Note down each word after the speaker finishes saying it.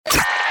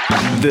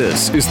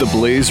This is the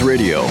Blaze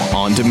Radio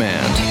on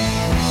demand.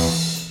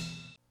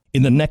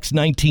 In the next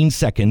 19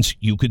 seconds,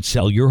 you could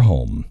sell your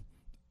home.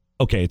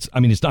 Okay, it's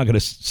not going to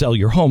sell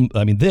your home,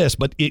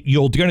 but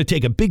you're going to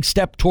take a big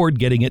step toward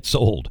getting it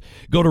sold.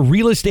 Go to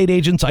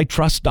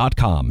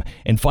realestateagentsitrust.com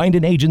and find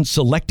an agent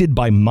selected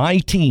by my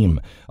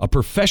team, a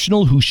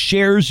professional who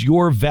shares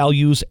your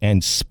values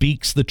and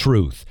speaks the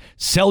truth.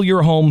 Sell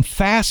your home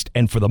fast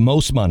and for the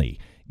most money.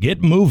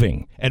 Get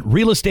moving at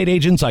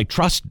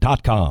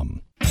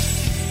realestateagentsitrust.com.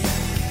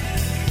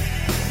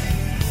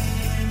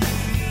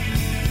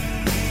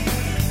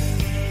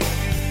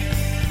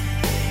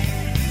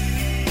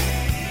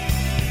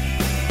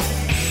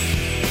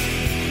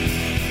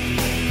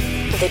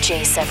 The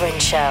Jay Severin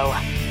Show.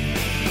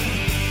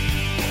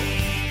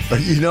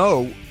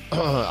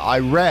 I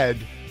read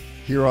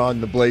here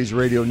on the Blaze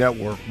Radio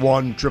Network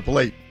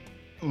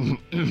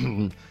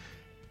 1-888.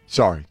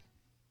 Sorry.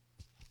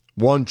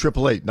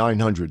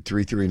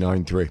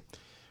 1-888-900-3393.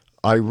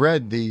 I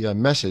read the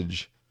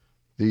message,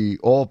 the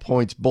All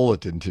Points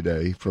Bulletin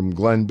today from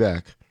Glenn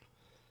Beck,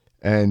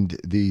 and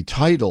the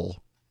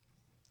title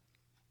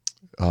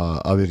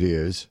of it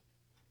is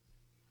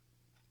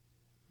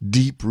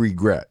Deep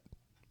Regret.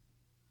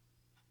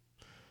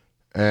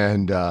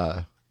 And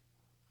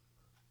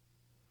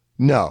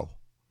no,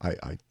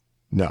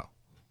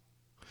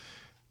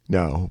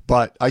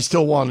 but I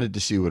still wanted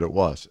to see what it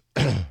was.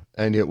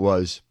 And it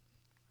was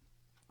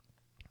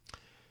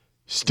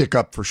Stick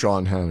Up for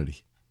Sean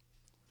Hannity,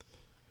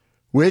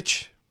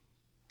 which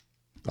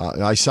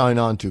I sign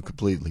on to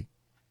completely.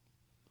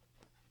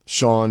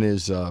 Sean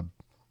is a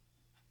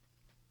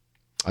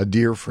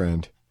dear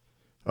friend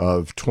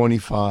of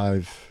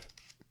 25,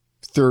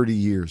 30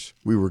 years.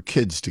 We were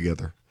kids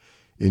together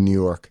in New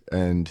York,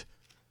 and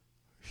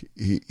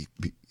he's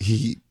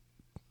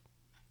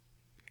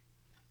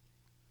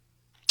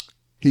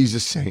a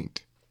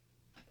saint.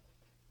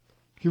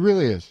 He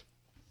really is.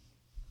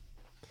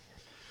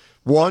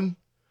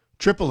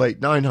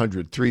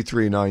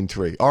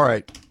 1-888-900-3393. All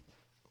right.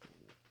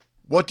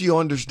 What do you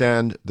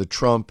understand the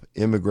Trump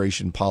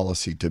immigration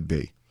policy to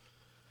be?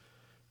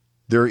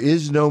 There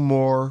is no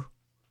more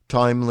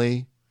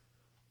timely,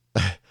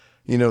 that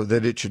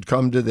it should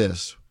come to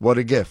this. What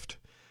a gift.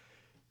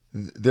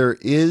 There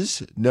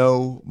is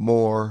no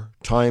more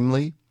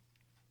timely,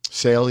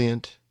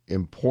 salient,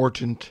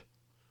 important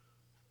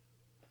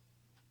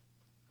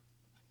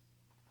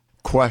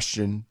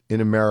question in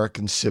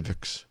American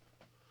civics,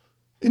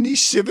 in the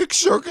civic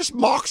circus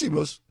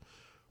maximus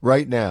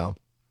right now,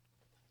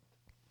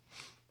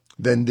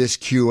 than this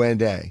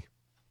Q&A.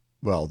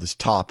 Well, this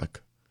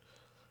topic,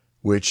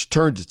 which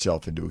turns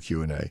itself into a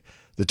Q&A.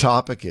 The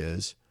topic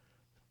is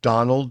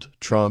Donald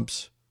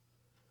Trump's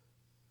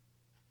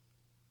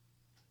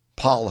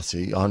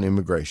policy on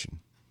immigration.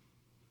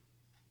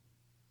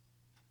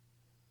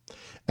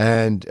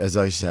 And as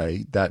I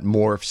say, that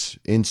morphs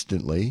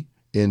instantly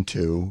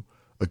into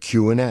a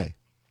Q&A.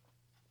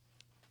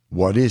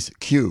 What is it?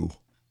 Q,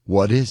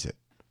 what is it?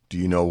 Do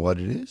you know what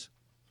it is?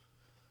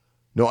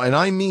 No, and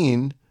I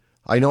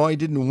know I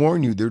didn't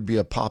warn you there'd be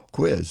a pop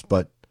quiz,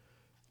 but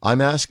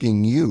I'm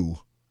asking you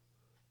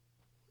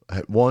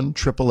at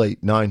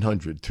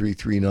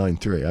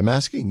 1-888-900-3393. I'm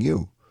asking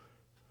you.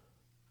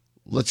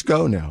 Let's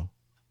go now.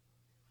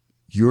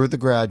 You're the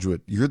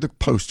graduate. You're the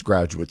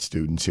postgraduate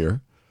students here.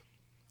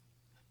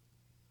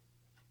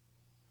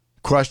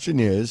 Question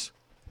is,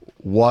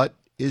 what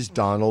is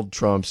Donald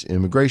Trump's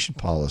immigration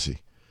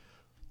policy?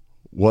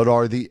 What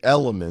are the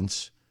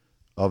elements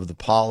of the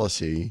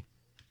policy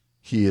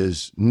he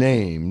has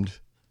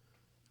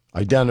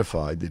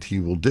identified that he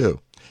will do?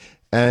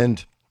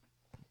 And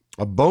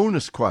a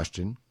bonus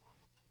question,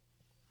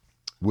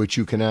 which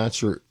you can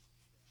answer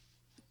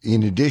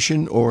in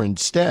addition or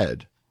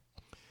instead,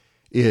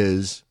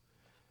 is,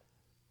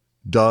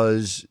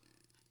 does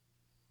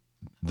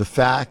the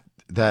fact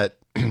that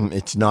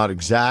it's not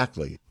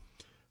exactly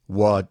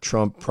what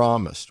Trump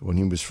promised when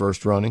he was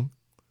first running,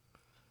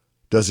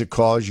 does it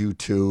cause you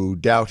to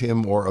doubt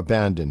him or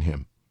abandon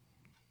him?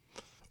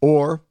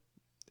 Or,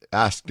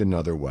 asked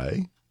another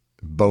way,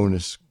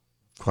 bonus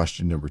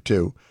question number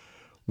 2,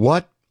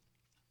 what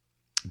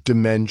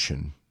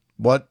dimension,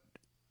 what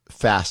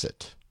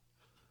facet,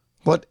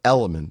 what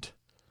element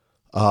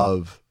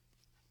of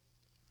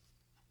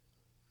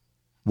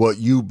what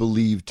you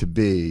believe to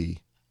be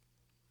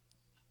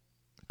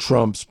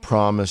Trump's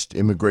promised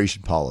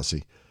immigration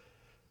policy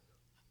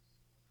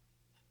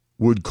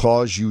would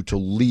cause you to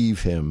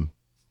leave him,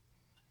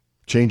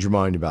 change your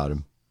mind about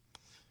him,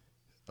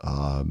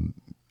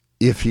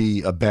 if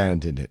he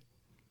abandoned it?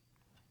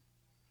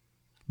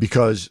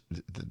 Because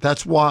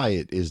that's why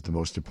it is the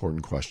most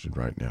important question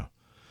right now.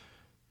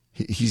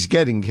 He's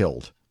getting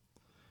killed.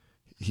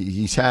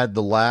 He's had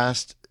the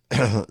last,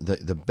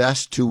 the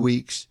best 2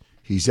 weeks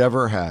he's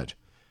ever had,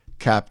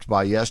 capped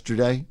by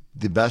yesterday.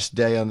 The best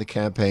day on the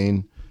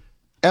campaign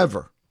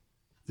ever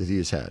that he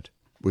has had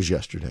was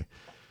yesterday.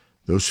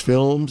 Those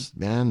films,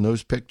 man,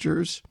 those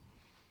pictures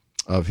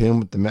of him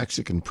with the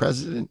Mexican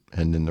president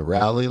and in the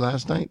rally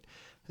last night,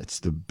 It's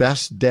the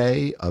best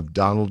day of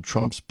Donald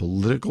Trump's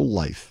political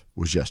life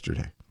was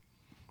yesterday.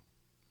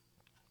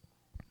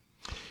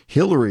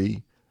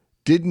 Hillary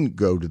didn't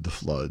go to the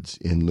floods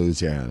in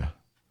Louisiana.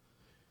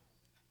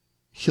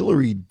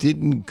 Hillary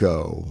didn't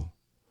go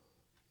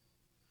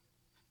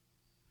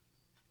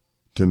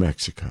to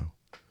Mexico.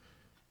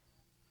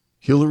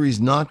 Hillary's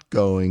not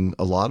going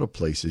a lot of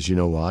places. You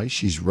know why?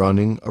 She's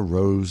running a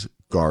Rose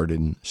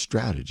Garden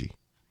strategy.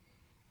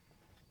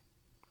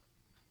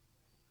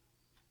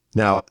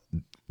 Now,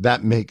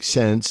 that makes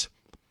sense,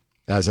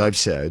 as I've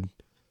said,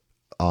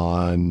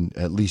 on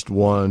at least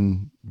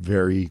one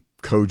very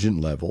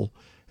cogent level,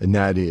 and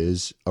that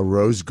is a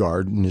Rose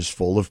Garden is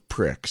full of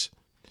pricks.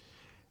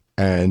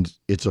 And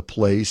it's a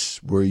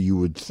place where you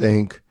would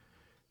think,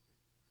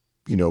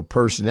 you know,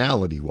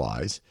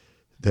 personality-wise,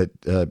 that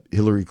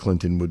Hillary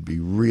Clinton would be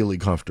really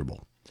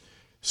comfortable.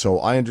 So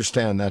I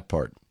understand that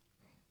part.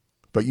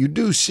 But you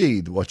do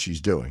see what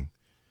she's doing.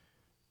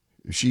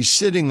 She's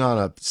sitting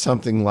on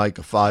something like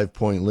a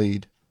 5-point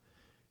lead,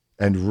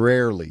 and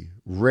rarely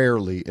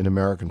in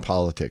American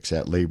politics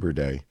at Labor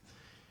Day.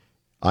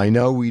 I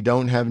know we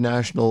don't have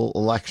national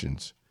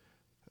elections,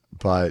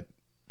 but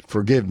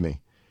forgive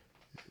me.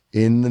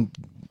 In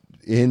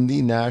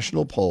the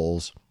national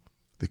polls,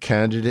 the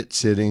candidate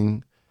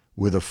sitting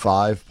with a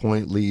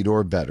 5-point lead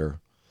or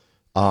better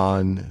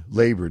on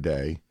Labor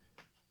Day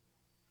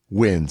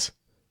wins.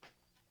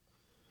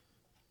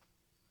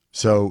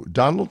 So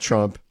Donald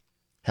Trump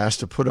has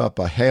to put up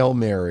a Hail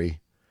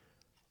Mary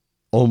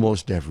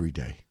almost every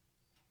day.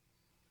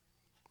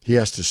 He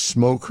has to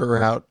smoke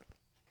her out.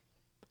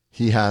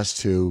 He has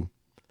to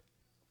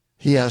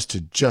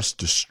just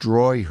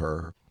destroy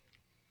her.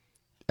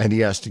 And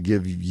he has to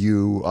give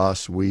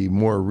we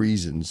more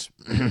reasons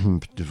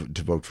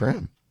to vote for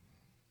him.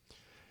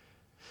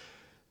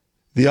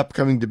 The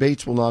upcoming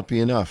debates will not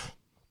be enough.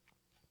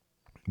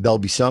 There'll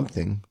be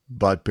something,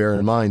 but bear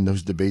in mind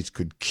those debates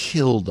could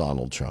kill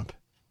Donald Trump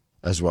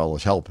as well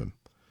as help him.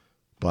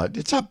 But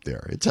it's up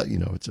there. It's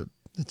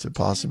a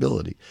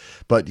possibility.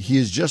 But he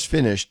has just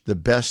finished the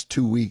best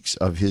 2 weeks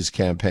of his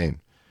campaign.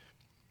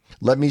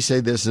 Let me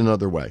say this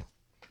another way,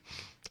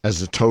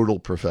 as a total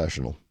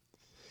professional.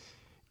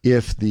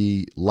 If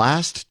the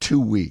last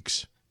 2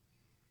 weeks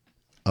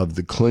of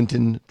the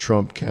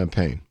Clinton-Trump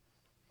campaign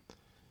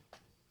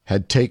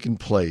had taken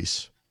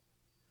place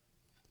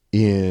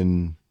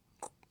in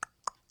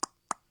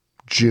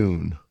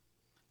June,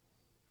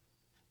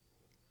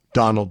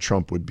 Donald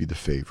Trump would be the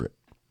favorite.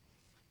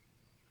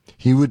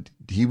 He would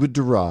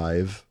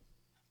derive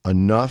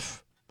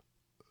enough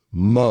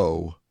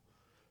mo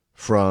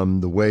from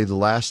the way the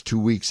last 2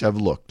 weeks have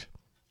looked,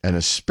 and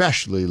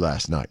especially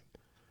last night.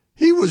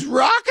 He was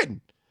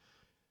rocking.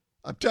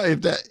 I'm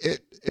telling you,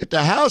 if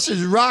the house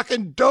is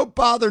rocking, don't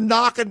bother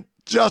knocking,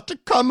 just to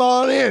come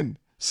on in,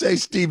 say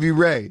Stevie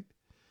Ray.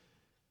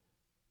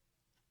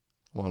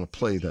 I want to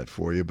play that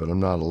for you, but I'm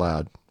not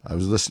allowed. I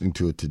was listening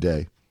to it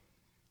today.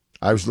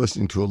 I was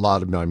listening to a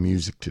lot of my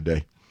music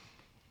today.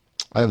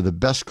 I have the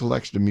best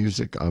collection of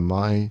music on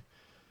my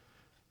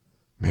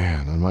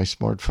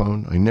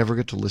smartphone. I never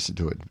get to listen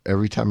to it.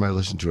 Every time I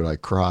listen to it, I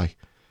cry.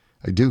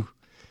 I do.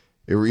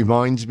 It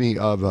reminds me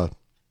of a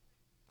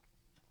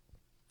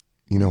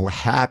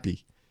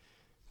happy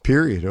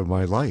period of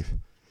my life.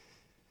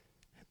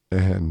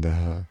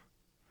 And,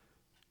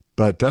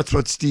 but that's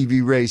what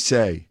Stevie Ray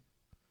say.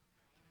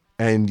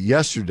 And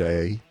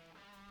yesterday,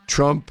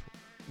 Trump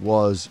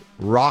was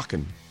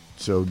rocking.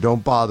 So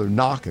don't bother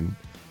knocking.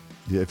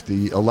 If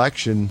the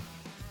election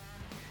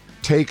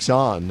takes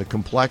on the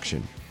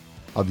complexion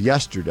of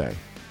yesterday,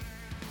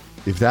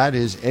 if that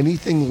is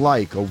anything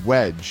like a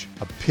wedge,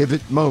 a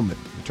pivot moment,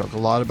 we talk a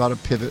lot about a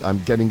pivot.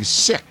 I'm getting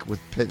sick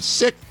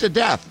to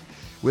death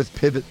with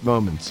pivot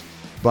moments.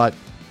 But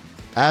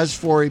as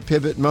for a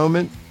pivot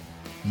moment,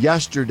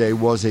 yesterday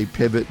was a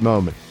pivot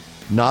moment.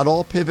 Not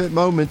all pivot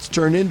moments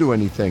turn into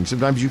anything.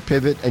 Sometimes you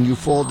pivot and you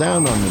fall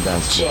down on the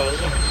dance floor. Jay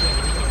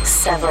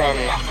Severin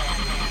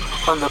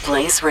on the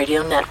Blaze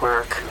Radio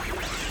Network.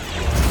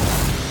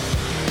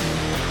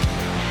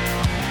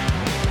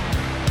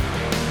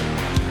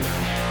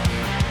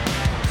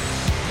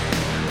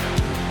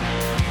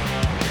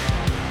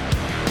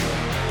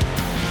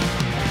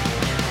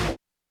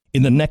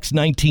 In the next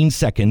 19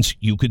 seconds,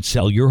 you could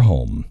sell your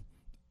home.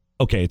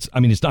 Okay, it's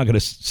not going to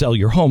sell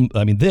your home,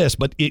 but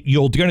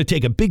you're going to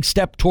take a big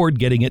step toward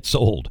getting it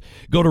sold.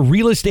 Go to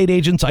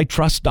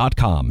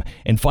realestateagentsitrust.com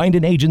and find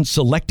an agent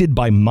selected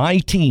by my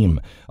team,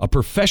 a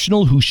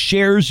professional who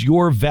shares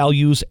your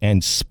values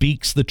and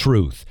speaks the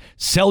truth.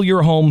 Sell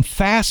your home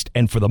fast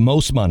and for the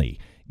most money.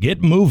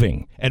 Get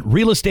moving at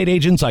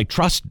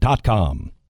realestateagentsitrust.com.